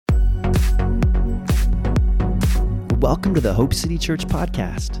Welcome to the Hope City Church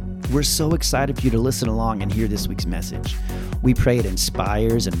podcast. We're so excited for you to listen along and hear this week's message. We pray it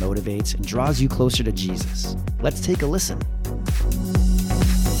inspires and motivates and draws you closer to Jesus. Let's take a listen.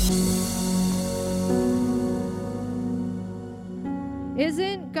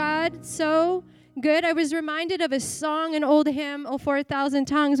 Isn't God so good? I was reminded of a song, an old hymn, "Oh, for a Thousand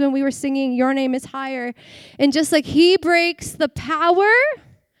Tongues," when we were singing "Your Name is Higher." And just like He breaks the power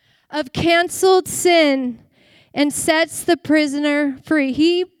of canceled sin and sets the prisoner free.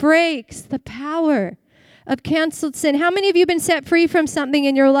 He breaks the power of canceled sin. How many of you have been set free from something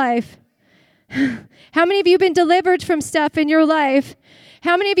in your life? How many of you have been delivered from stuff in your life?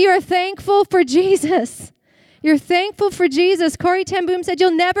 How many of you are thankful for Jesus? You're thankful for Jesus. Corrie ten Boom said,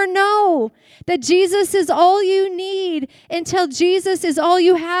 you'll never know that Jesus is all you need until Jesus is all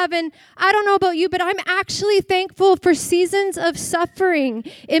you have. And I don't know about you, but I'm actually thankful for seasons of suffering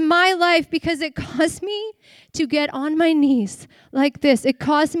in my life because it caused me to get on my knees like this. It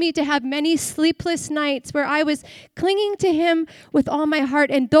caused me to have many sleepless nights where I was clinging to Him with all my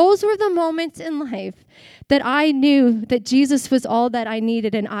heart. And those were the moments in life that I knew that Jesus was all that I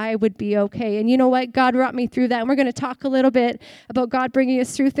needed and I would be okay. And you know what? God brought me through that. And we're going to talk a little bit about God bringing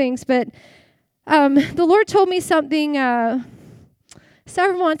us through things. But the Lord told me something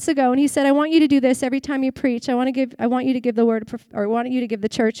several months ago, and He said, I want you to do this every time you preach. I want you to give the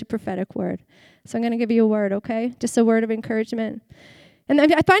church a prophetic word. So I'm going to give you a word, okay? Just a word of encouragement. And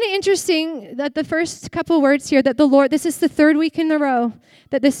I find it interesting that the first couple words here, that the Lord, this is the third week in a row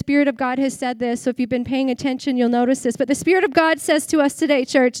that the Spirit of God has said this. So if you've been paying attention, you'll notice this. But the Spirit of God says to us today,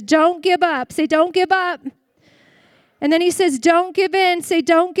 church, don't give up. Say, don't give up. And then He says, don't give in. Say,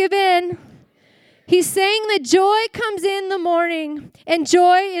 don't give in. He's saying that joy comes in the morning, and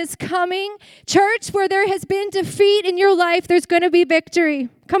joy is coming. Church, where there has been defeat in your life, there's going to be victory.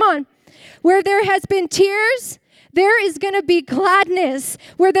 Come on. Where there has been tears, there is going to be gladness.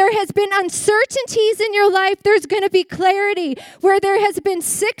 Where there has been uncertainties in your life, there's going to be clarity. Where there has been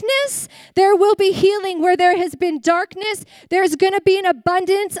sickness, there will be healing. Where there has been darkness, there's going to be an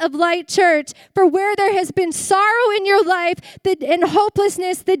abundance of light, church. For where there has been sorrow in your life and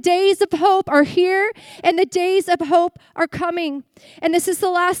hopelessness, the days of hope are here and the days of hope are coming. And this is the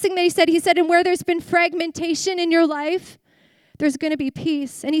last thing that He said. He said, and where there's been fragmentation in your life, there's going to be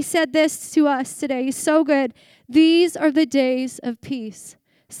peace. And He said this to us today. He's so good. These are the days of peace,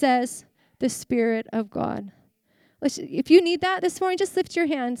 says the Spirit of God. If you need that this morning, just lift your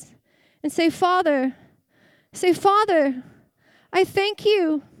hands and say, Father, I thank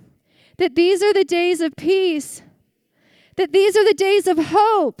You that these are the days of peace, that these are the days of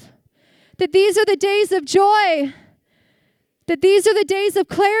hope, that these are the days of joy, that these are the days of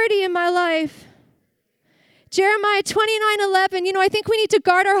clarity in my life. Jeremiah 29:11, I think we need to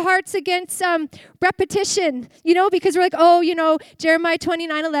guard our hearts against repetition, because we're like, Jeremiah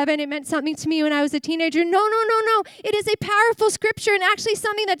 29:11, it meant something to me when I was a teenager. No. It is a powerful scripture and actually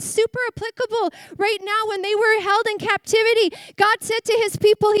something that's super applicable right now when they were held in captivity. God said to His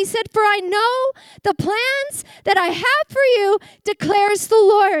people, He said, for I know the plans that I have for you, declares the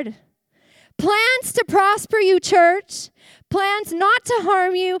Lord. Plans to prosper you, church. Plans not to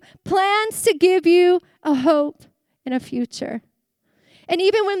harm you. Plans to give you a hope and a future. And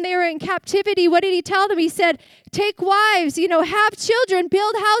even when they were in captivity, what did He tell them? He said, take wives, have children,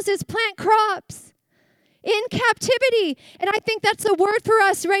 build houses, plant crops. In captivity. And I think that's a word for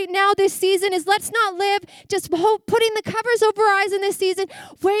us right now this season is let's not live just putting the covers over our eyes in this season,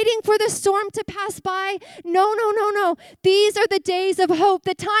 waiting for the storm to pass by. No. These are the days of hope.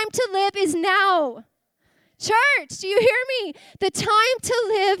 The time to live is now. Church, do you hear me? The time to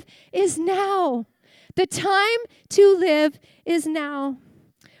live is now. The time to live is now.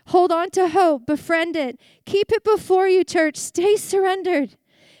 Hold on to hope. Befriend it. Keep it before you, church. Stay surrendered.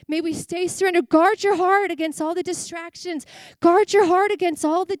 May we stay surrendered. Guard your heart against all the distractions. Guard your heart against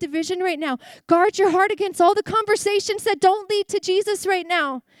all the division right now. Guard your heart against all the conversations that don't lead to Jesus right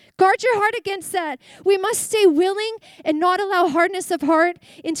now. Guard your heart against that. We must stay willing and not allow hardness of heart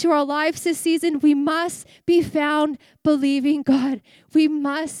into our lives this season. We must be found believing God. We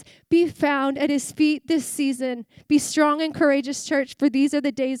must be found at His feet this season. Be strong and courageous, church, for these are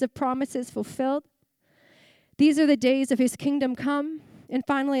the days of promises fulfilled. These are the days of His kingdom come. And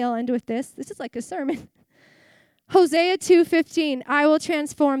finally, I'll end with this. This is like a sermon. Hosea 2:15, I will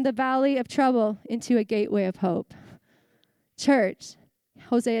transform the valley of trouble into a gateway of hope. Church,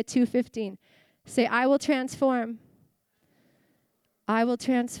 Hosea 2:15. Say, I will transform the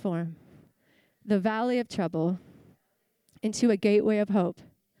valley of trouble into a gateway of hope.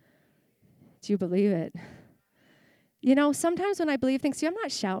 Do you believe it? Sometimes when I believe things, I'm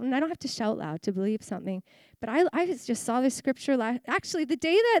not shouting. I don't have to shout loud to believe something. But I just saw this scripture. Actually, the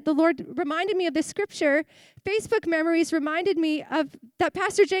day that the Lord reminded me of this scripture, Facebook memories reminded me of that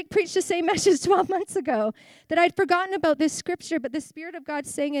Pastor Jake preached the same message 12 months ago, that I'd forgotten about this scripture, but the Spirit of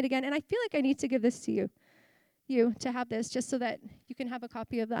God's saying it again. And I feel like I need to give this to you to have this, just so that you can have a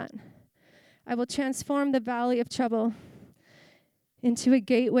copy of that. I will transform the valley of trouble into a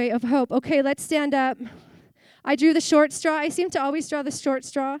gateway of hope. Okay, let's stand up. I drew the short straw. I seem to always draw the short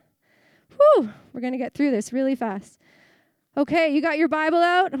straw. Whew, we're going to get through this really fast. Okay, you got your Bible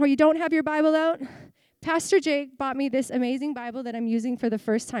out, or you don't have your Bible out? Pastor Jake bought me this amazing Bible that I'm using for the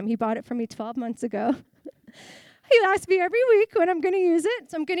first time. He bought it for me 12 months ago. He asks me every week when I'm going to use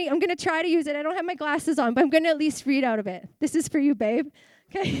it, so I'm going to try to use it. I don't have my glasses on, but I'm going to at least read out of it. This is for you, babe.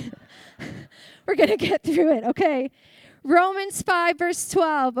 Okay? We're going to get through it, okay? Romans 5, verse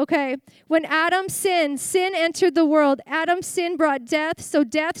 12, okay. When Adam sinned, sin entered the world. Adam's sin brought death, so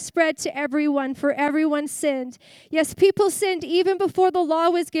death spread to everyone, for everyone sinned. Yes, people sinned even before the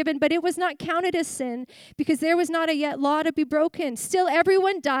law was given, but it was not counted as sin because there was not a yet law to be broken. Still,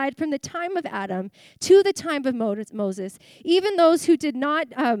 everyone died from the time of Adam to the time of Moses, even those who did not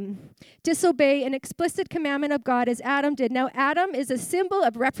disobey an explicit commandment of God as Adam did. Now, Adam is a symbol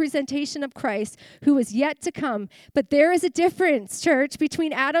of representation of Christ who is yet to come, but there is a difference, church,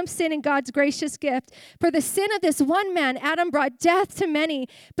 between Adam's sin and God's gracious gift. For the sin of this one man, Adam brought death to many,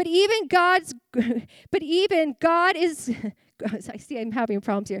 but even God is I see I'm having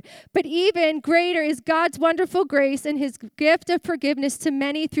problems here. But even greater is God's wonderful grace and his gift of forgiveness to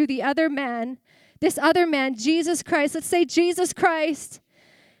many through this other man, Jesus Christ. Let's say Jesus Christ.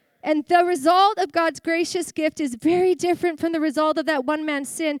 And the result of God's gracious gift is very different from the result of that one man's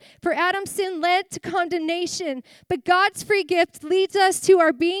sin. For Adam's sin led to condemnation, but God's free gift leads us to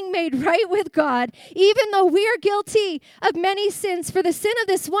our being made right with God, even though we are guilty of many sins. For the sin of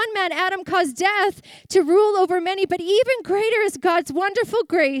this one man, Adam, caused death to rule over many, but even greater is God's wonderful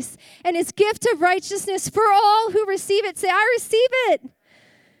grace and his gift of righteousness for all who receive it. Say, I receive it.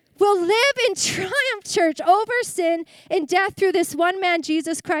 Will live in triumph, church, over sin and death through this one man,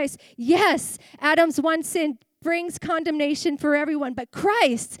 Jesus Christ. Yes, Adam's one sin brings condemnation for everyone, but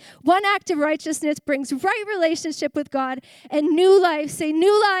Christ's one act of righteousness brings right relationship with God and new life. Say,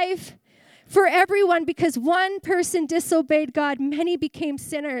 new life for everyone. Because one person disobeyed God, many became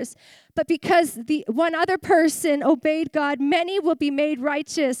sinners. But because the one other person obeyed God, many will be made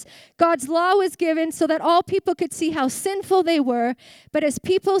righteous. God's law was given so that all people could see how sinful they were. But as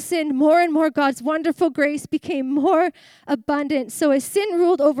people sinned more and more, God's wonderful grace became more abundant. So as sin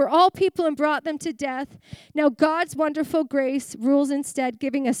ruled over all people and brought them to death, now God's wonderful grace rules instead,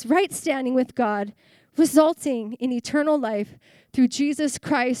 giving us right standing with God, resulting in eternal life through Jesus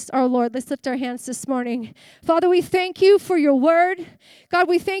Christ our Lord. Let's lift our hands this morning. Father, we thank you for your word. God,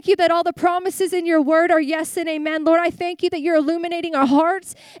 we thank you that all the promises in your word are yes and amen. Lord, I thank you that you're illuminating our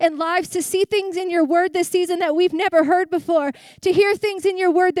hearts and lives to see things in your word this season that we've never heard before, to hear things in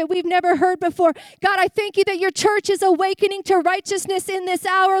your word that we've never heard before. God, I thank you that your church is awakening to righteousness in this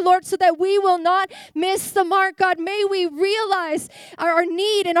hour, Lord, so that we will not miss the mark. God, may we realize our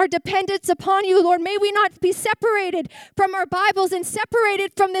need and our dependence upon you, Lord. May we not be separated from our Bibles and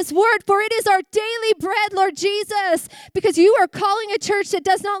separated from this word, for it is our daily bread, Lord Jesus, because you are calling a church that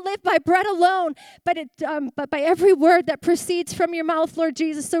does not live by bread alone, but by every word that proceeds from your mouth, Lord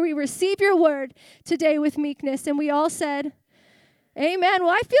Jesus. So we receive your word today with meekness, and we all said, amen.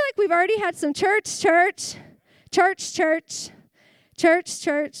 Well, I feel like we've already had some church.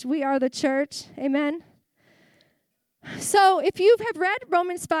 We are the church. Amen. So if you have read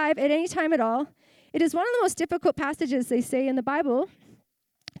Romans 5 at any time at all, it is one of the most difficult passages, they say, in the Bible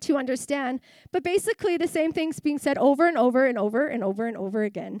to understand. But basically the same thing's being said over and over and over and over and over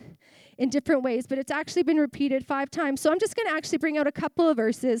again in different ways. But it's actually been repeated 5 times. So I'm just going to actually bring out a couple of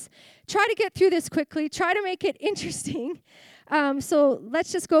verses. Try to get through this quickly. Try to make it interesting. So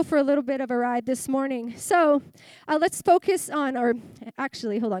let's just go for a little bit of a ride this morning. So let's focus on,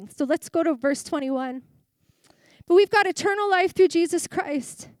 hold on. So let's go to verse 21. But we've got eternal life through Jesus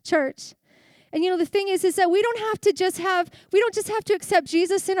Christ, church. And the thing is that we don't just have to accept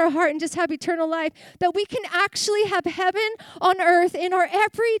Jesus in our heart and just have eternal life, that we can actually have heaven on earth in our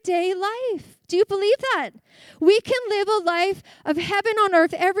everyday life. Do you believe that? We can live a life of heaven on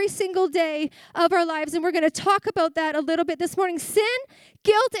earth every single day of our lives, and we're going to talk about that a little bit this morning. Sin,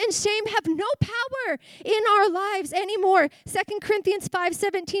 guilt, and shame have no power in our lives anymore. 2 Corinthians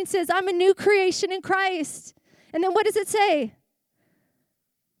 5:17 says, I'm a new creation in Christ. And then what does it say?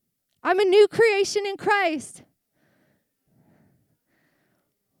 I'm a new creation in Christ.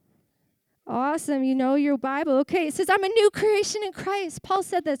 Awesome. You know your Bible. Okay, it says, I'm a new creation in Christ. Paul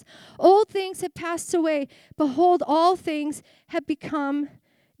said this. Old things have passed away. Behold, all things have become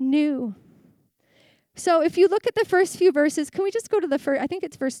new. So if you look at the first few verses, can we just go to the first, I think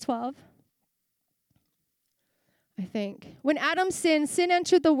it's verse 12. I think. When Adam sinned, sin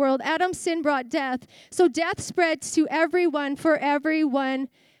entered the world. Adam's sin brought death. So death spread to everyone, for everyone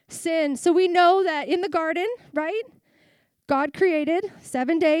sinned. So we know that in the garden, right? God created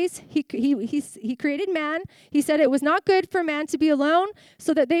 7 days. He created man. He said it was not good for man to be alone,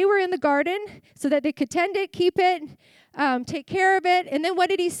 so that they were in the garden, so that they could tend it, keep it, take care of it. And then what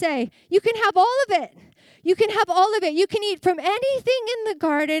did he say? You can have all of it. You can have all of it. You can eat from anything in the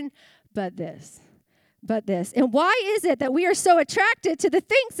garden but this. And why is it that we are so attracted to the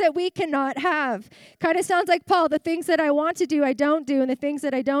things that we cannot have? Kind of sounds like Paul, the things that I want to do, I don't do, and the things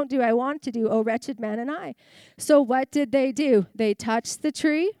that I don't do, I want to do. Oh, wretched man and I. So what did they do? They touched the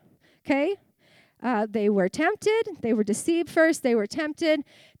tree, okay? They were tempted. They were deceived first. They were tempted.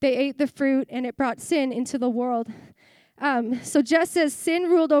 They ate the fruit, and it brought sin into the world. So just as sin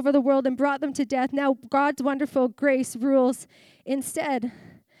ruled over the world and brought them to death, now God's wonderful grace rules instead.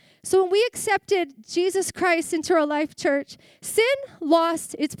 So when we accepted Jesus Christ into our life, church, sin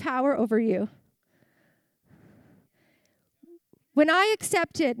lost its power over you. When I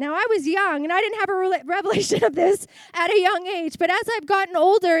accepted, now I was young and I didn't have a revelation of this at a young age, but as I've gotten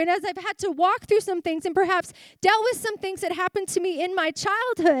older and as I've had to walk through some things and perhaps dealt with some things that happened to me in my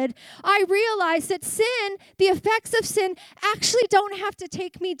childhood, I realized that sin, the effects of sin, actually don't have to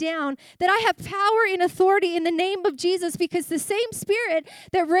take me down, that I have power and authority in the name of Jesus because the same Spirit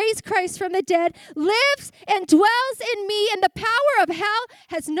that raised Christ from the dead lives and dwells in me, and the power of hell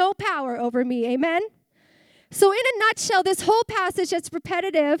has no power over me. Amen? So in a nutshell, this whole passage that's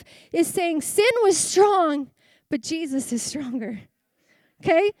repetitive is saying sin was strong, but Jesus is stronger.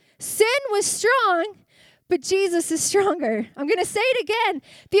 Okay? Sin was strong, but Jesus is stronger. I'm going to say it again.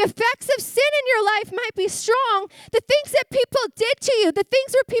 The effects of sin in your life might be strong. The things that people did to you, the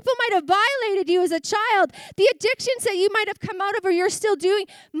things where people might have violated you as a child, the addictions that you might have come out of or you're still doing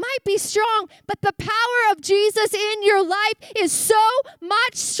might be strong, but the power of Jesus in your life is so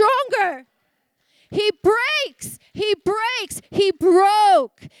much stronger. He breaks, he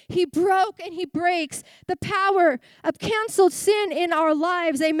broke, and he breaks the power of canceled sin in our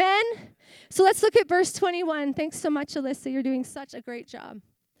lives. Amen? So let's look at verse 21. Thanks so much, Alyssa. You're doing such a great job.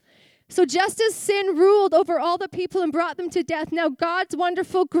 So just as sin ruled over all the people and brought them to death, now God's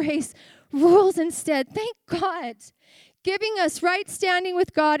wonderful grace rules instead. Thank God. Giving us right standing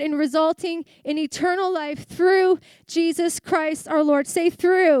with God and resulting in eternal life through Jesus Christ our Lord. Say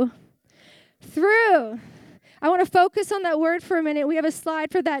through. Through. I want to focus on that word for a minute. We have a slide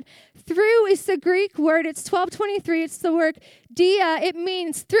for that. Through is the Greek word. It's 1223. It's the word dia. It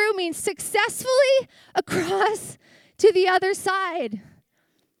means, through means successfully across to the other side.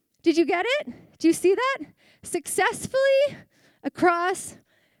 Did you get it? Do you see that? Successfully across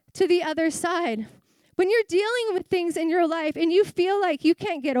to the other side. When you're dealing with things in your life and you feel like you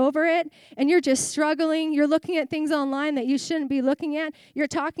can't get over it and you're just struggling, you're looking at things online that you shouldn't be looking at, you're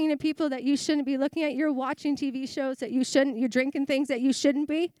talking to people that you shouldn't be looking at, you're watching TV shows that you shouldn't, you're drinking things that you shouldn't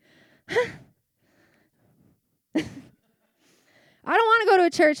be. I don't want to go to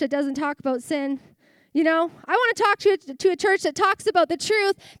a church that doesn't talk about sin. You know, I want to talk to a church that talks about the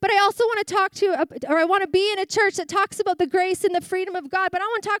truth, but I also want to I want to be in a church that talks about the grace and the freedom of God, but I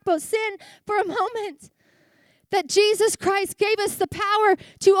want to talk about sin for a moment. That Jesus Christ gave us the power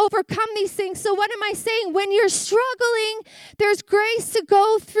to overcome these things. So what am I saying? When you're struggling, there's grace to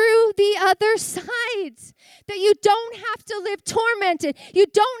go through the other side. That you don't have to live tormented. You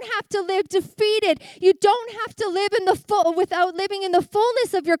don't have to live defeated. You don't have to live without living in the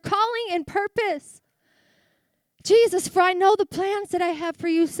fullness of your calling and purpose. Jesus, for I know the plans that I have for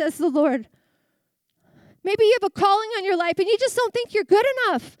you, says the Lord. Maybe you have a calling on your life and you just don't think you're good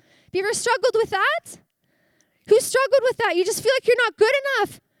enough. Have you ever struggled with that? Who struggled with that? You just feel like you're not good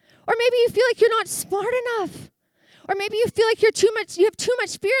enough. Or maybe you feel like you're not smart enough. Or maybe you feel like you have too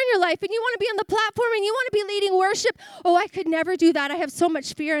much fear in your life and you want to be on the platform and you want to be leading worship. Oh, I could never do that. I have so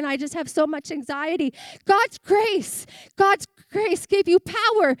much fear and I just have so much anxiety. God's grace gave you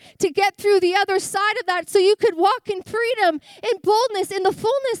power to get through the other side of that so you could walk in freedom, in boldness, in the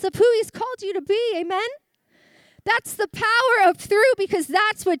fullness of who he's called you to be. Amen? That's the power of through, because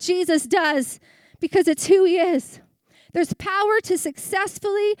that's what Jesus does, because it's who he is. There's power to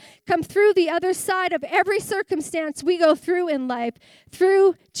successfully come through the other side of every circumstance we go through in life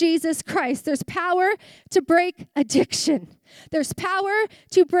through Jesus Christ. There's power to break addiction. There's power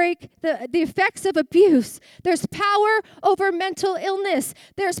to break the effects of abuse. There's power over mental illness.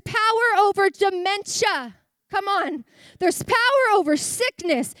 There's power over dementia. Come on. There's power over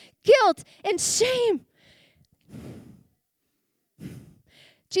sickness, guilt, and shame.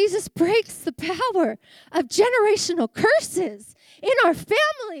 Jesus breaks the power of generational curses in our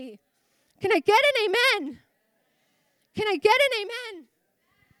family. Can I get an amen? Can I get an amen?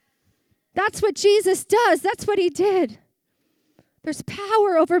 That's what Jesus does. That's what he did. There's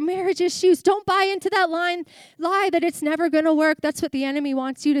power over marriage issues. Don't buy into that lie that it's never going to work. That's what the enemy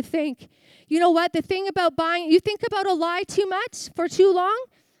wants you to think. You know what? The thing about you think about a lie too much for too long,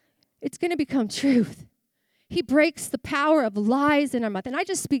 it's going to become truth. He breaks the power of lies in our mouth. And I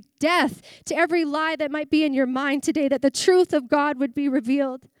just speak death to every lie that might be in your mind today, that the truth of God would be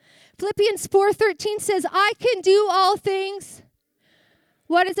revealed. Philippians 4:13 says, I can do all things.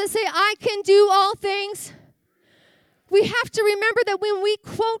 What does it say? I can do all things. We have to remember that when we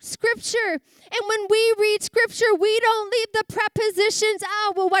quote Scripture and when we read Scripture, we don't leave the prepositions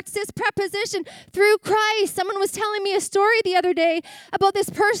out. Well, what's this preposition? Through Christ. Someone was telling me a story the other day about this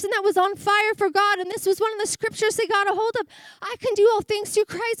person that was on fire for God, and this was one of the Scriptures they got a hold of. I can do all things through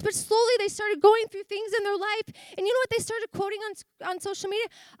Christ, but slowly they started going through things in their life, and you know what they started quoting on social media?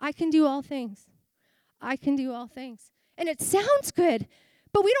 I can do all things. I can do all things. And it sounds good.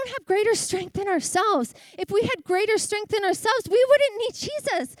 But we don't have greater strength in ourselves. If we had greater strength in ourselves, we wouldn't need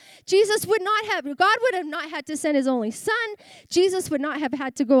Jesus. God would have not had to send his only son. Jesus would not have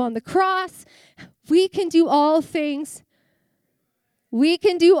had to go on the cross. We can do all things. We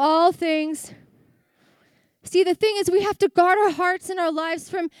can do all things. See, the thing is, we have to guard our hearts and our lives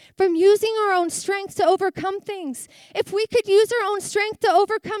from using our own strength to overcome things. If we could use our own strength to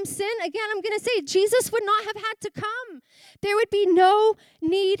overcome sin, again, I'm going to say, Jesus would not have had to come. There would be no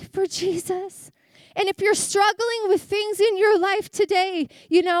need for Jesus. And if you're struggling with things in your life today,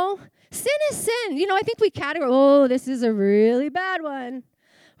 sin is sin. I think we categorize, this is a really bad one.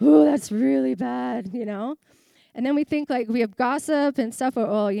 Oh, that's really bad, And then we think like we have gossip and stuff,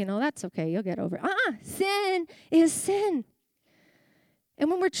 or, that's okay, you'll get over it. Sin is sin. And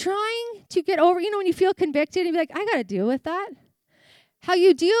when we're trying to get over, when you feel convicted, and you're like, I got to deal with that. How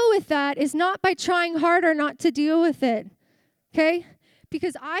you deal with that is not by trying harder not to deal with it, okay?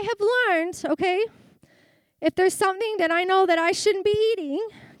 Because I have learned, okay, if there's something that I know that I shouldn't be eating,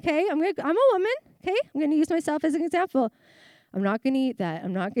 okay, I'm a woman, okay? I'm going to use myself as an example. I'm not going to eat that.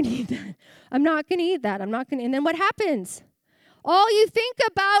 I'm not going to eat that. I'm not going to eat that. I'm not going to. And then what happens? All you think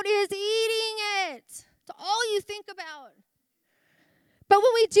about is eating it. It's all you think about. But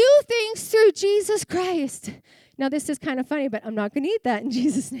when we do things through Jesus Christ, now this is kind of funny, but I'm not going to eat that in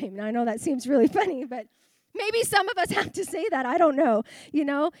Jesus' name. Now I know that seems really funny, but maybe some of us have to say that. I don't know. You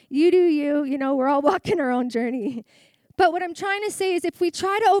do you. We're all walking our own journey. But what I'm trying to say is if we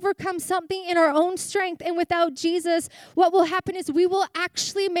try to overcome something in our own strength and without Jesus, what will happen is we will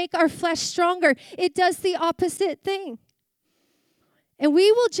actually make our flesh stronger. It does the opposite thing. And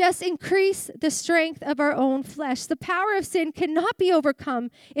we will just increase the strength of our own flesh. The power of sin cannot be overcome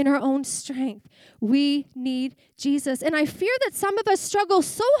in our own strength. We need Jesus. And I fear that some of us struggle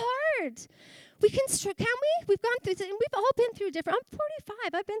so hard. We can we? We've gone through, and we've all been through different. I'm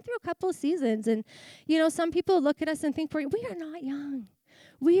 45. I've been through a couple of seasons, and some people look at us and think we are not young.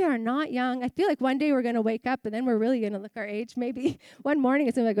 We are not young. I feel like one day we're going to wake up, and then we're really going to look our age. Maybe one morning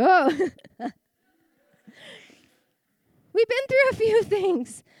it's going to be like, oh. We've been through a few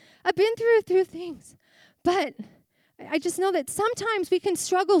things. I've been through a few things, but I just know that sometimes we can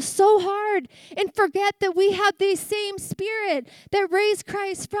struggle so hard and forget that we have the same Spirit that raised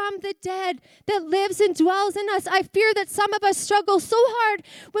Christ from the dead, that lives and dwells in us. I fear that some of us struggle so hard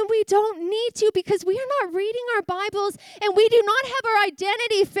when we don't need to because we are not reading our Bibles and we do not have our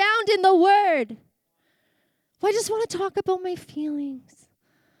identity found in the Word. Well, I just want to talk about my feelings.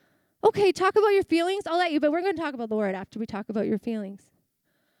 Okay, talk about your feelings. I'll let you, but we're going to talk about the Word after we talk about your feelings.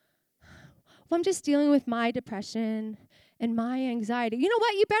 Well, I'm just dealing with my depression and my anxiety. You know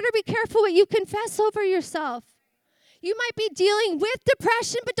what? You better be careful what you confess over yourself. You might be dealing with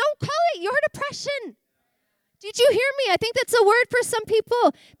depression, but don't call it your depression. Did you hear me? I think that's a word for some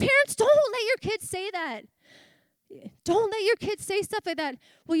people. Parents, don't let your kids say that. Don't let your kids say stuff like that.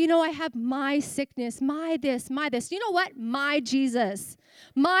 Well, I have my sickness, my this, my this. You know what? My Jesus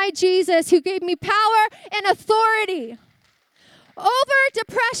who gave me power and authority over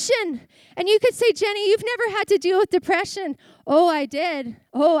depression depression. And you could say, Jenny, you've never had to deal with depression. Oh, I did.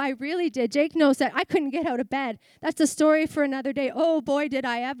 Oh, I really did. Jake knows that. I couldn't get out of bed. That's a story for another day. Oh, boy, did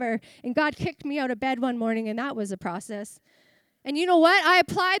I ever. And God kicked me out of bed one morning, and that was a process. And you know what? I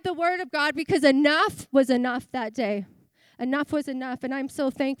applied the word of God because enough was enough that day. Enough was enough. And I'm so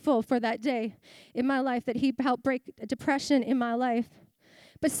thankful for that day in my life that he helped break depression in my life.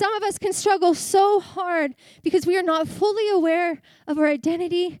 But some of us can struggle so hard because we are not fully aware of our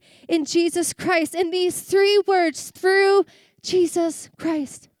identity in Jesus Christ. And these 3 words, through Jesus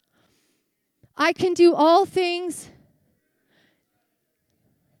Christ. I can do all things.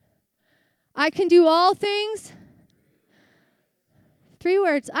 I can do all things. 3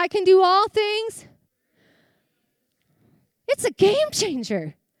 words. I can do all things. It's a game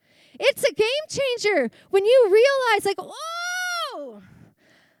changer. It's a game changer when you realize, like, whoa.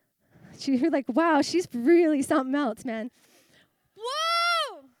 You're like, wow, she's really something else, man.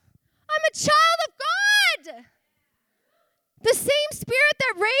 Whoa! I'm a child of God. The same Spirit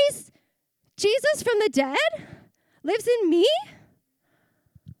that raised Jesus from the dead lives in me.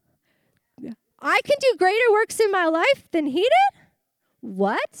 I can do greater works in my life than he did?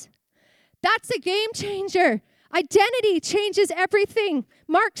 What? That's a game changer. Identity changes everything.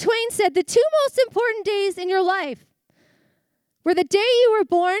 Mark Twain said the 2 most important days in your life were the day you were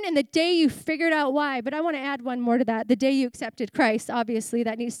born and the day you figured out why. But I want to add one more to that. The day you accepted Christ, obviously,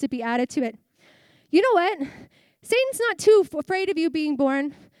 that needs to be added to it. You know what? Satan's not too afraid of you being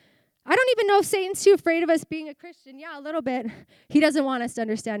born. I don't even know if Satan's too afraid of us being a Christian. Yeah, a little bit. He doesn't want us to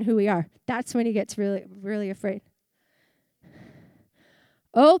understand who we are. That's when he gets really, really afraid.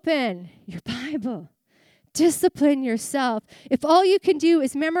 Open your Bible. Discipline yourself. If all you can do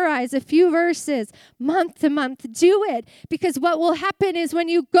is memorize a few verses month to month, do it. Because what will happen is when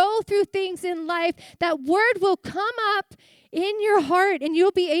you go through things in life, that word will come up in your heart and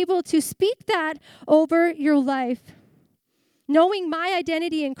you'll be able to speak that over your life. Knowing my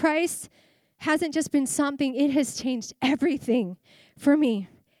identity in Christ hasn't just been something, it has changed everything for me.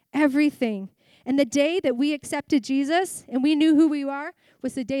 Everything. And the day that we accepted Jesus and we knew who we are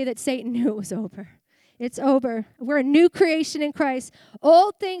was the day that Satan knew it was over. It's over. We're a new creation in Christ.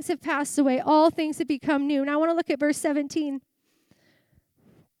 Old things have passed away. All things have become new. And I want to look at verse 17.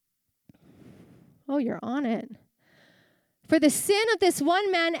 Oh, you're on it. For the sin of this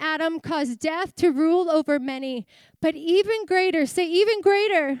one man, Adam, caused death to rule over many. But even greater, say even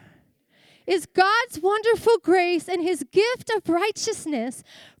greater, is God's wonderful grace and his gift of righteousness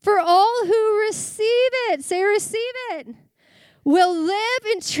for all who receive it. Say receive it. Will live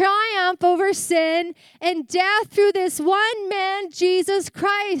in triumph over sin and death through this one man, Jesus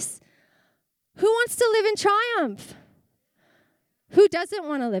Christ. Who wants to live in triumph? Who doesn't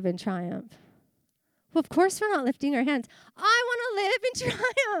want to live in triumph? Well, of course we're not lifting our hands. I want to live in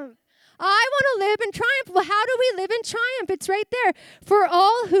triumph. I want to live in triumph. Well, how do we live in triumph? It's right there. For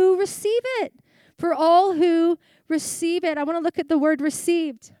all who receive it. For all who receive it. I want to look at the word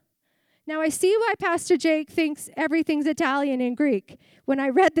received. Now, I see why Pastor Jake thinks everything's Italian and Greek. When I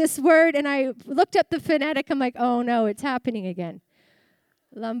read this word and I looked up the phonetic, I'm like, oh, no, it's happening again.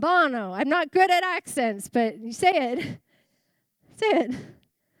 Lambano. I'm not good at accents, but you say it. Say it.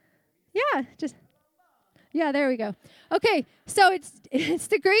 Yeah, there we go. Okay, so it's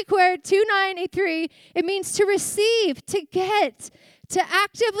the Greek word 2983. It means to receive, to get, to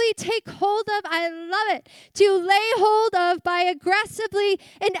actively take hold of. I love it. To lay hold of by aggressively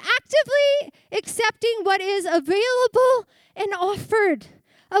and actively accepting what is available and offered.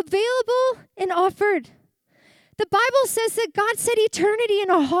 Available and offered. The Bible says that God set eternity in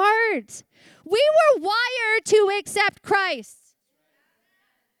our hearts. We were wired to accept Christ.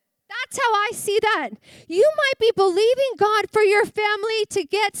 That's how I see that. You might be believing God for your family to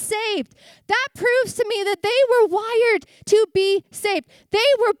get saved. That proves to me that they were wired to be saved. They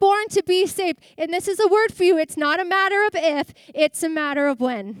were born to be saved. And this is a word for you. It's not a matter of if, it's a matter of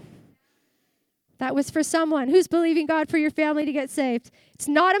when. That was for someone who's believing God for your family to get saved. It's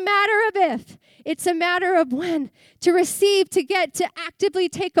not a matter of if. It's a matter of when. To receive, to get, to actively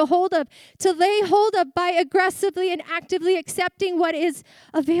take a hold of, to lay hold of by aggressively and actively accepting what is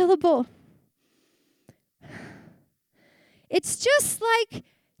available. It's just like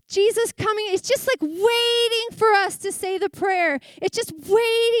Jesus coming. It's just like waiting for us to say the prayer. It's just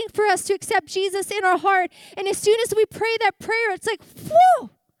waiting for us to accept Jesus in our heart. And as soon as we pray that prayer, it's like,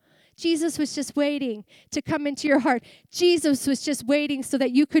 whoa. Jesus was just waiting to come into your heart. Jesus was just waiting so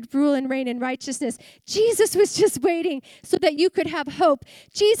that you could rule and reign in righteousness. Jesus was just waiting so that you could have hope.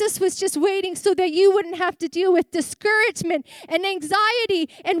 Jesus was just waiting so that you wouldn't have to deal with discouragement and anxiety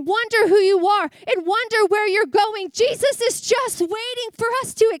and wonder who you are and wonder where you're going. Jesus is just waiting for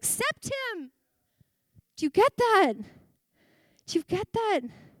us to accept him. Do you get that? Do you get that?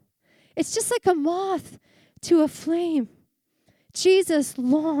 It's just like a moth to a flame. Jesus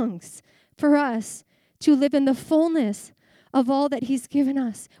longs for us to live in the fullness of all that he's given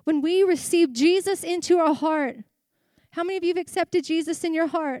us. When we receive Jesus into our heart, how many of you have accepted Jesus in your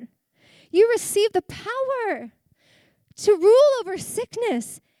heart? You receive the power to rule over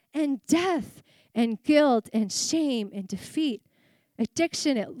sickness and death and guilt and shame and defeat.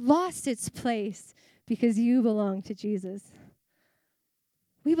 Addiction, it lost its place because you belong to Jesus.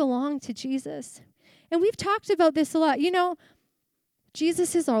 We belong to Jesus. And we've talked about this a lot. You know,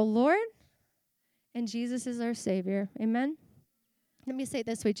 Jesus is our Lord and Jesus is our Savior. Amen? Let me say it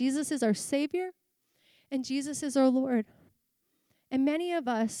this way. Jesus is our Savior and Jesus is our Lord. And many of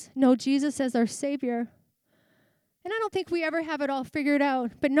us know Jesus as our Savior. And I don't think we ever have it all figured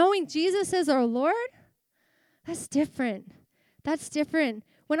out. But knowing Jesus as our Lord, that's different. That's different.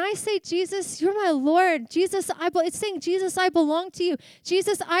 When I say, Jesus, you're my Lord. Jesus, it's saying, Jesus, I belong to you.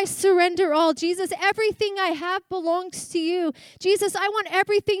 Jesus, I surrender all. Jesus, everything I have belongs to you. Jesus, I want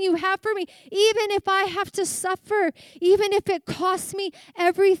everything you have for me. Even if I have to suffer, even if it costs me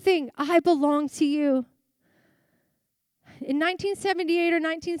everything, I belong to you. In 1978 or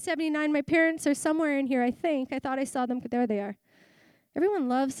 1979, my parents are somewhere in here, I think. I thought I saw them. There they are. Everyone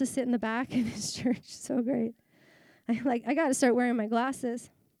loves to sit in the back in this church. So great. I got to start wearing my glasses.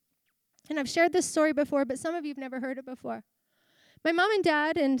 And I've shared this story before, but some of you have never heard it before. My mom and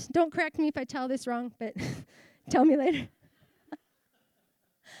dad, and don't correct me if I tell this wrong, but tell me later.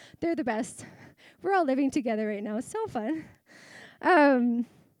 They're the best. We're all living together right now. It's so fun.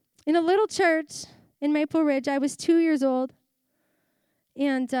 In a little church in Maple Ridge, I was 2 years old.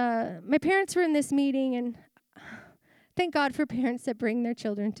 And my parents were in this meeting, and thank God for parents that bring their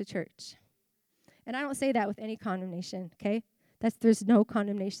children to church. And I don't say that with any condemnation, okay? There's no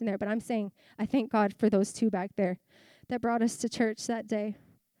condemnation there, but I'm saying I thank God for those two back there that brought us to church that day.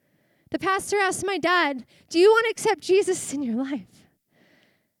 The pastor asked my dad, do you want to accept Jesus in your life?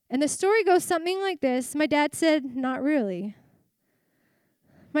 And the story goes something like this. My dad said, not really.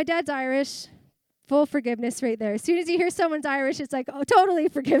 My dad's Irish, full forgiveness right there. As soon as you hear someone's Irish, it's like, oh, totally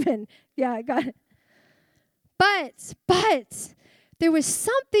forgiven. Yeah, I got it. But there was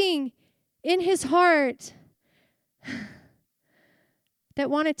something in his heart that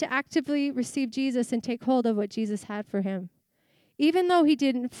wanted to actively receive Jesus and take hold of what Jesus had for him. Even though he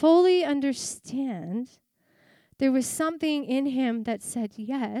didn't fully understand, there was something in him that said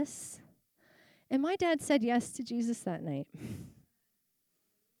yes. And my dad said yes to Jesus that night.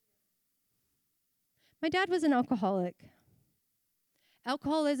 My dad was an alcoholic.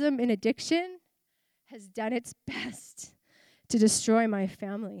 Alcoholism and addiction has done its best to destroy my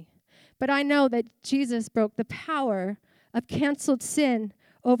family. But I know that Jesus broke the power of canceled sin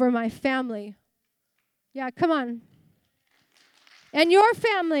over my family. Yeah, come on. And your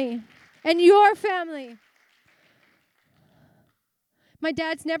family. And your family. My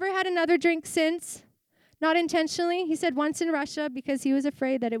dad's never had another drink since. Not intentionally. He said once in Russia because he was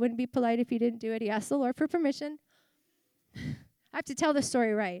afraid that it wouldn't be polite if he didn't do it. He asked the Lord for permission. I have to tell the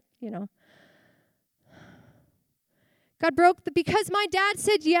story right, you know. God because my dad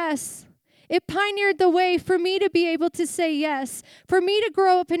said yes. It pioneered the way for me to be able to say yes, for me to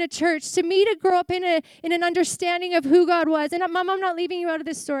grow up in a church, to me to grow up in an understanding of who God was. And Mom, I'm not leaving you out of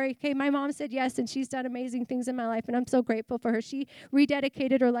this story. Okay, my mom said yes, and she's done amazing things in my life, and I'm so grateful for her. She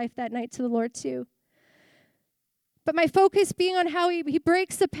rededicated her life that night to the Lord too. But my focus being on how he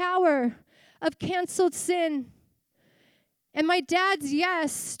breaks the power of canceled sin. And my dad's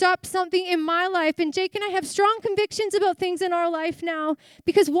yes stopped something in my life. And Jake and I have strong convictions about things in our life now.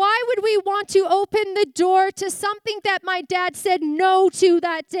 Because why would we want to open the door to something that my dad said no to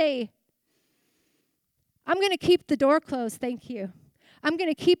that day? I'm going to keep the door closed, thank you. I'm going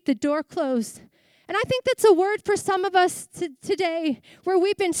to keep the door closed. And I think that's a word for some of us today, where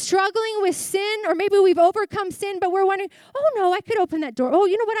we've been struggling with sin, or maybe we've overcome sin, but we're wondering, oh no, I could open that door. Oh,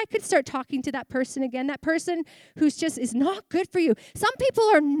 you know what? I could start talking to that person again, that person who's just is not good for you. Some people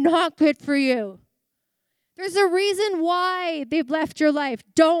are not good for you. There's a reason why they've left your life.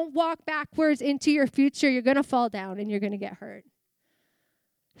 Don't walk backwards into your future. You're going to fall down and you're going to get hurt.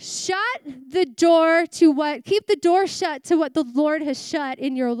 Shut the door to keep the door shut to what the Lord has shut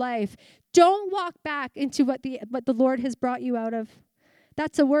in your life. Don't walk back into what the Lord has brought you out of.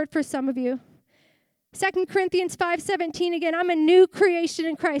 That's a word for some of you. 2 Corinthians 5:17 again, I'm a new creation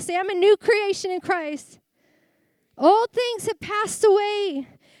in Christ. Say, I'm a new creation in Christ. Old things have passed away.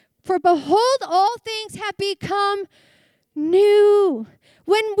 For behold, all things have become new.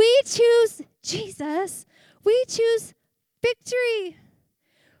 When we choose Jesus, we choose victory.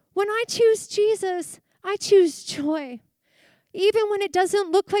 When I choose Jesus, I choose joy. Even when it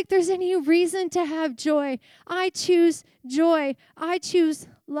doesn't look like there's any reason to have joy, I choose joy. I choose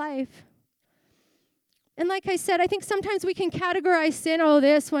life. And like I said, I think sometimes we can categorize sin. Oh,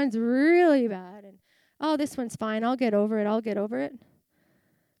 this one's really bad. And oh, this one's fine. I'll get over it.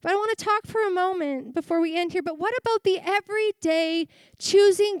 But I want to talk for a moment before we end here. But what about the everyday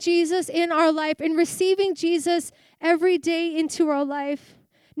choosing Jesus in our life and receiving Jesus every day into our life?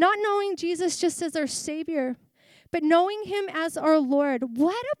 Not knowing Jesus just as our Savior, but knowing him as our Lord.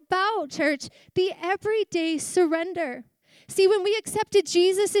 What about, church, the everyday surrender? See, when we accepted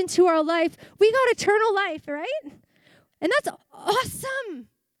Jesus into our life, we got eternal life, right? And that's awesome.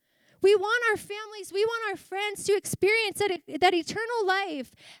 We want our families, we want our friends to experience that eternal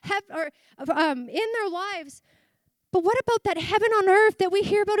life in their lives. But what about that heaven on earth that we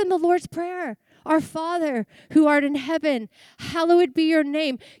hear about in the Lord's Prayer? Our Father, who art in heaven, hallowed be your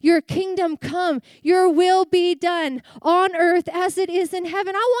name. Your kingdom come. Your will be done on earth as it is in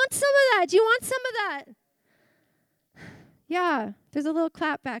heaven. I want some of that. Do you want some of that? Yeah, there's a little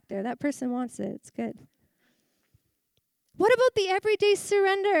clap back there. That person wants it. It's good. What about the everyday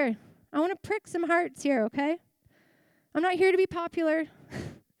surrender? I want to prick some hearts here, okay? I'm not here to be popular.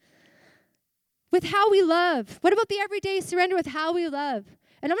 With how we love. What about the everyday surrender with how we love?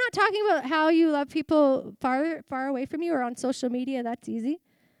 And I'm not talking about how you love people far away from you or on social media. That's easy.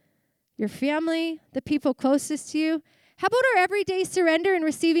 Your family, the people closest to you. How about our everyday surrender and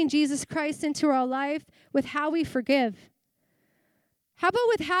receiving Jesus Christ into our life with how we forgive? How about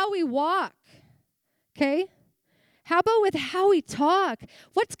with how we walk? Okay? How about with how we talk?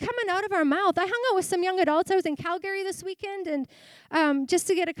 What's coming out of our mouth? I hung out with some young adults. I was in Calgary this weekend and just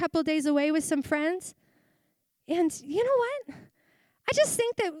to get a couple days away with some friends. And you know what? I just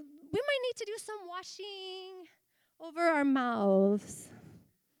think that we might need to do some washing over our mouths.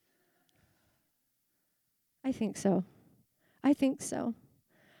 I think so. I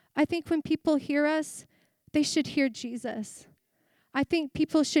think when people hear us, they should hear Jesus. I think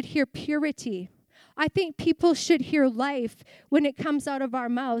people should hear purity. I think people should hear life when it comes out of our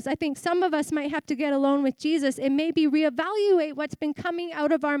mouths. I think some of us might have to get alone with Jesus and maybe reevaluate what's been coming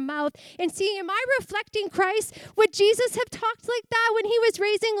out of our mouth and see, am I reflecting Christ? Would Jesus have talked like that when he was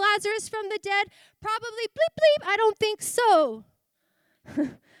raising Lazarus from the dead? Probably bleep, bleep. I don't think so.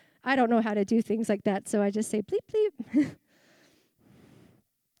 I don't know how to do things like that, so I just say bleep, bleep.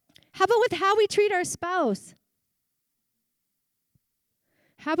 How about with how we treat our spouse?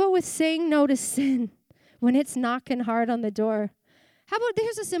 How about with saying no to sin when it's knocking hard on the door? How about,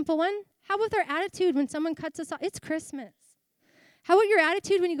 here's a simple one. How about our attitude when someone cuts us off? It's Christmas. How about your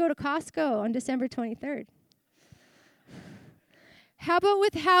attitude when you go to Costco on December 23rd? How about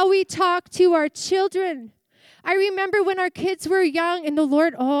with how we talk to our children? I remember when our kids were young and the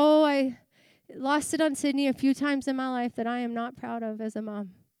Lord, I lost it on Sydney a few times in my life that I am not proud of as a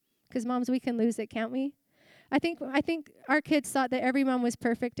mom. Because moms, we can lose it, can't we? I think our kids thought that every mom was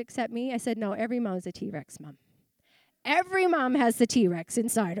perfect except me. I said, no, every mom is a T-Rex mom. Every mom has the T-Rex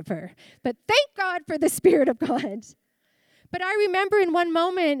inside of her. But thank God for the Spirit of God. But I remember in one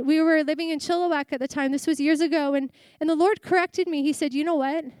moment, we were living in Chilliwack at the time. This was years ago. And the Lord corrected me. He said, you know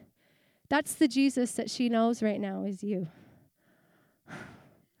what? That's the Jesus that she knows right now is you.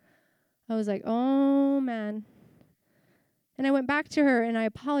 I was like, oh, man. And I went back to her and I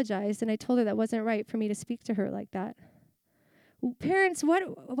apologized and I told her that wasn't right for me to speak to her like that. Parents, how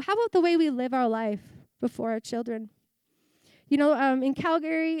about the way we live our life before our children? You know, in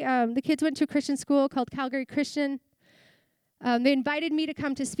Calgary, the kids went to a Christian school called Calgary Christian. They invited me to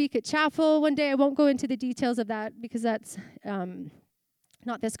come to speak at chapel one day. I won't go into the details of that because that's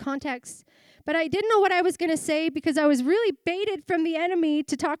not this context. But I didn't know what I was going to say because I was really baited from the enemy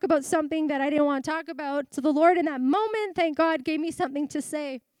to talk about something that I didn't want to talk about. So the Lord in that moment, thank God, gave me something to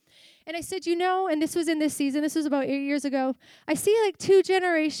say. And I said, and this was in this season, this was about 8 years ago, I see like two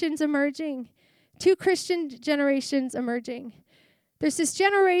generations emerging, two Christian generations emerging. There's this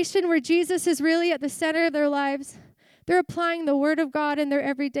generation where Jesus is really at the center of their lives. They're applying the word of God in their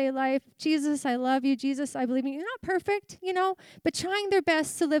everyday life. Jesus, I love you. Jesus, I believe in you. They're not perfect, but trying their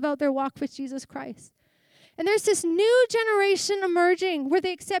best to live out their walk with Jesus Christ. And there's this new generation emerging where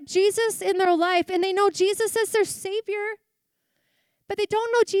they accept Jesus in their life and they know Jesus as their Savior, but they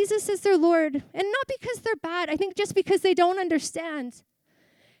don't know Jesus as their Lord. And not because they're bad. I think just because they don't understand.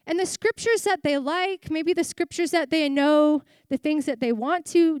 And the scriptures that they like, maybe the scriptures that they know, the things that they want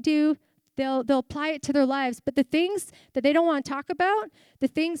to do, they'll apply it to their lives. But the things that they don't want to talk about, the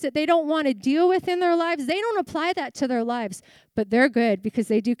things that they don't want to deal with in their lives, they don't apply that to their lives. But they're good because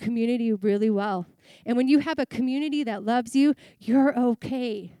they do community really well. And when you have a community that loves you, you're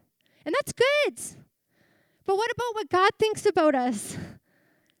okay. And that's good. But what about what God thinks about us?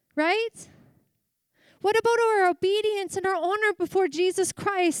 Right? What about our obedience and our honor before Jesus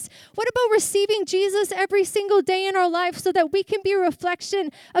Christ? What about receiving Jesus every single day in our life so that we can be a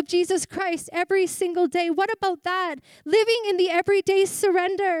reflection of Jesus Christ every single day? What about that? Living in the everyday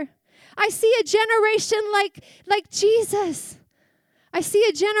surrender. I see a generation like Jesus. I see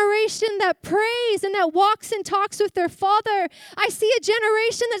a generation that prays and that walks and talks with their Father. I see a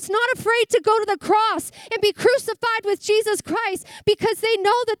generation that's not afraid to go to the cross and be crucified with Jesus Christ because they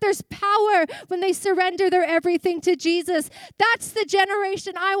know that there's power when they surrender their everything to Jesus. That's the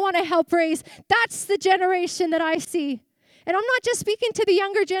generation I want to help raise. That's the generation that I see. And I'm not just speaking to the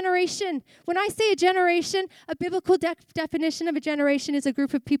younger generation. When I say a generation, a biblical definition of a generation is a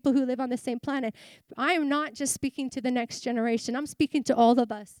group of people who live on the same planet. I am not just speaking to the next generation. I'm speaking to all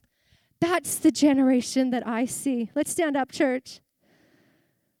of us. That's the generation that I see. Let's stand up, church.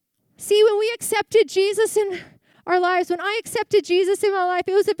 See, when we accepted Jesus in our lives, when I accepted Jesus in my life,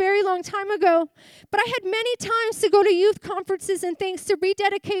 it was a very long time ago. But I had many times to go to youth conferences and things to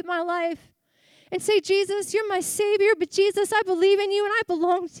rededicate my life. And say, Jesus, you're my Savior, but Jesus, I believe in you and I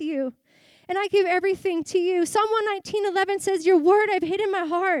belong to you. And I give everything to you. Psalm 119:11 says, your word I've hid in my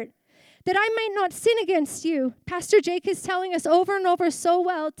heart, that I might not sin against you. Pastor Jake is telling us over and over so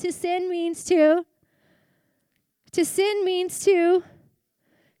well, to sin means to. To sin means to.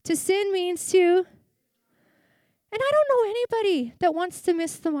 To sin means to. And I don't know anybody that wants to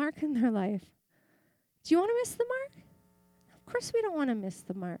miss the mark in their life. Do you want to miss the mark? Of course we don't want to miss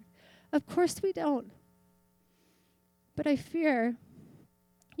the mark. Of course we don't. But I fear,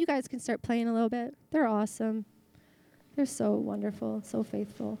 you guys can start playing a little bit. They're awesome. They're so wonderful, so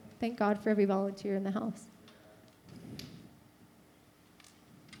faithful. Thank God for every volunteer in the house.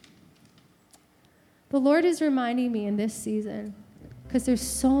 The Lord is reminding me in this season, because there's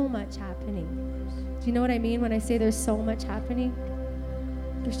so much happening. Do you know what I mean when I say there's so much happening?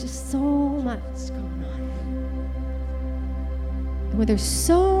 There's just so much going on. And when there's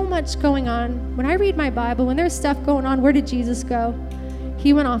so much going on, when I read my Bible, when there's stuff going on, where did Jesus go?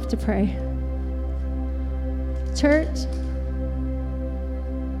 He went off to pray. Church,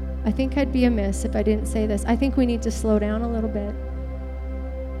 I think I'd be amiss if I didn't say this. I think we need to slow down a little bit.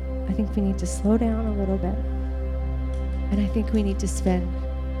 I think we need to slow down a little bit. And I think we need to spend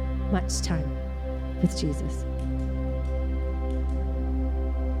much time with Jesus.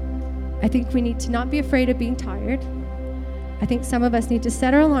 I think we need to not be afraid of being tired. I think some of us need to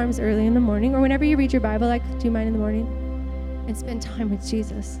set our alarms early in the morning, or whenever you read your Bible, like do mine in the morning, and spend time with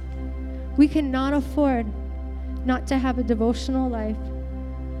Jesus. We cannot afford not to have a devotional life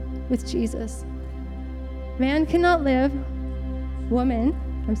with Jesus. Man cannot live, woman,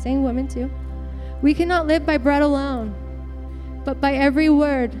 I'm saying woman too, we cannot live by bread alone, but by every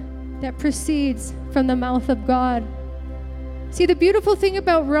word that proceeds from the mouth of God. See, the beautiful thing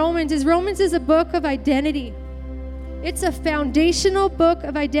about Romans is a book of identity. It's a foundational book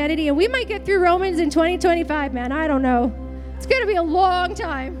of identity. And we might get through Romans in 2025, man. I don't know. It's going to be a long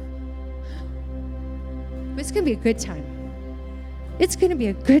time. But it's going to be a good time. It's going to be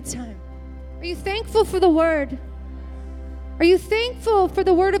a good time. Are you thankful for the word? Are you thankful for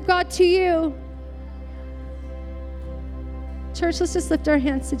the word of God to you? Church, let's just lift our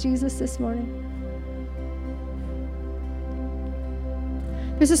hands to Jesus this morning.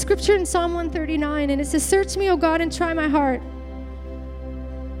 There's a scripture in Psalm 139, and it says, search me, O God, and try my heart.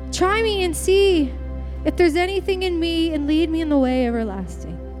 Try me and see if there's anything in me, and lead me in the way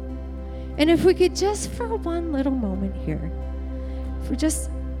everlasting. And if we could just for one little moment here, for just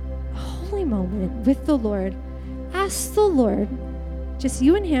a holy moment with the Lord, ask the Lord, just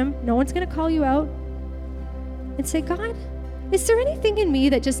you and him, no one's going to call you out, and say, God, is there anything in me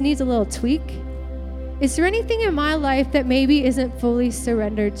that just needs a little tweak? Is there anything in my life that maybe isn't fully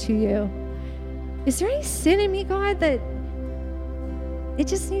surrendered to you? Is there any sin in me, God, that it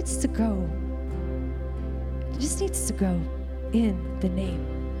just needs to go? It just needs to go in the name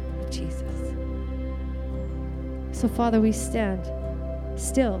of Jesus. So, Father, we stand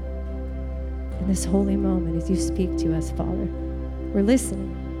still in this holy moment as you speak to us, Father. We're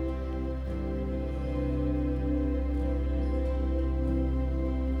listening.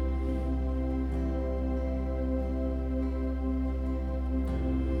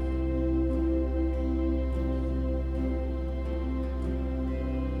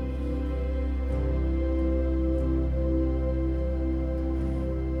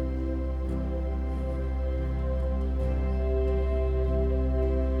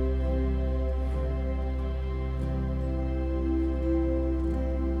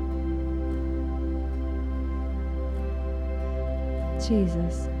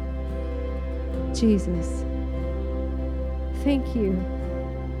 Jesus. Jesus. Thank you.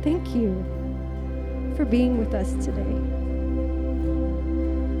 Thank you for being with us today.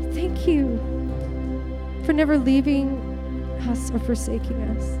 Thank you for never leaving us or forsaking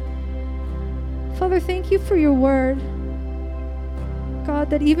us. Father, thank you for your word. God,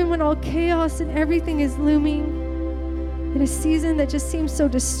 that even when all chaos and everything is looming, in a season that just seems so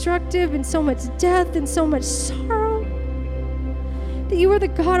destructive and so much death and so much sorrow, that you are the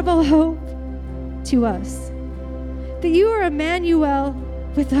God of all hope to us. That you are Emmanuel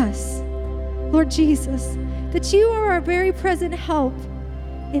with us, Lord Jesus. That you are our very present help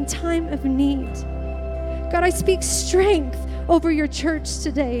in time of need. God, I speak strength over your church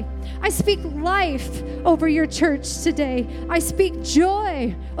today. I speak life over your church today. I speak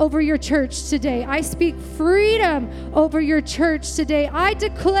joy over your church today. I speak freedom over your church today. I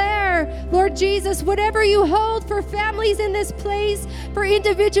declare, Lord Jesus, whatever you hold for families in this place, for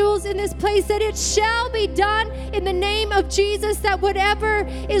individuals in this place, that it shall be done in the name of Jesus, that whatever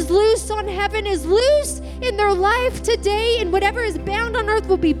is loose on heaven is loose in their life today, and whatever is bound on earth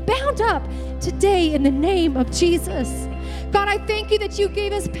will be bound up today in the name of Jesus. God, I thank you that you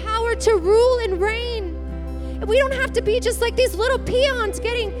gave us power to rule and reign. And we don't have to be just like these little peons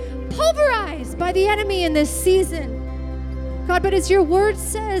getting pulverized by the enemy in this season. God, but as your word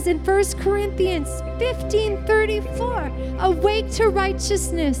says in 1 Corinthians 15:34, awake to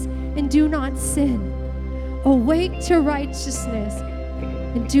righteousness and do not sin. Awake to righteousness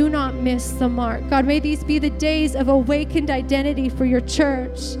and do not miss the mark. God, may these be the days of awakened identity for your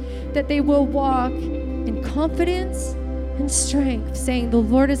church, that they will walk in confidence and strength, saying, the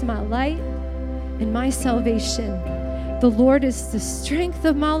Lord is my light and my salvation. The Lord is the strength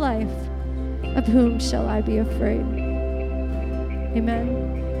of my life. Of whom shall I be afraid? Amen.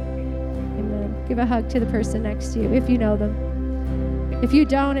 Amen. Give a hug to the person next to you if you know them. If you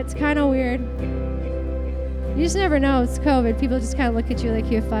don't, it's kind of weird. You just never know. It's COVID. People just kind of look at you like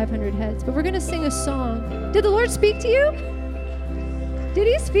you have 500 heads. But we're going to sing a song. Did the Lord speak to you? Did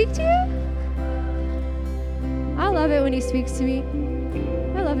he speak to you? I love it when he speaks to me.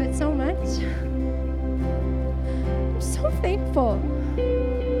 I love it so much. I'm so thankful.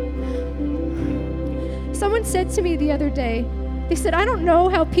 Someone said to me the other day, they said, I don't know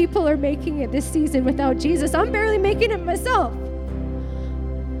how people are making it this season without Jesus. I'm barely making it myself.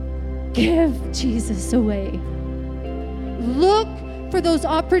 Give Jesus away. Look for those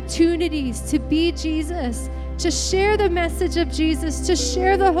opportunities to be Jesus, to share the message of Jesus, to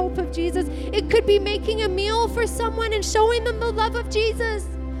share the hope of Jesus. It could be making a meal for someone and showing them the love of Jesus.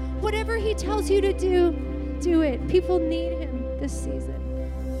 Whatever he tells you to do, do it. People need him this season.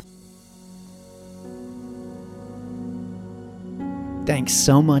 Thanks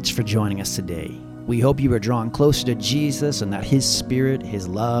so much for joining us today. We hope you are drawn closer to Jesus and that his spirit, his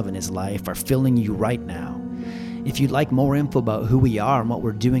love, and his life are filling you right now. If you'd like more info about who we are and what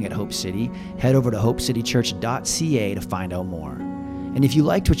we're doing at Hope City, head over to hopecitychurch.ca to find out more. And if you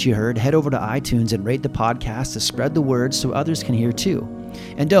liked what you heard, head over to iTunes and rate the podcast to spread the word so others can hear too.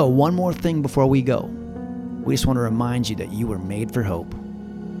 And one more thing before we go. We just want to remind you that you were made for hope.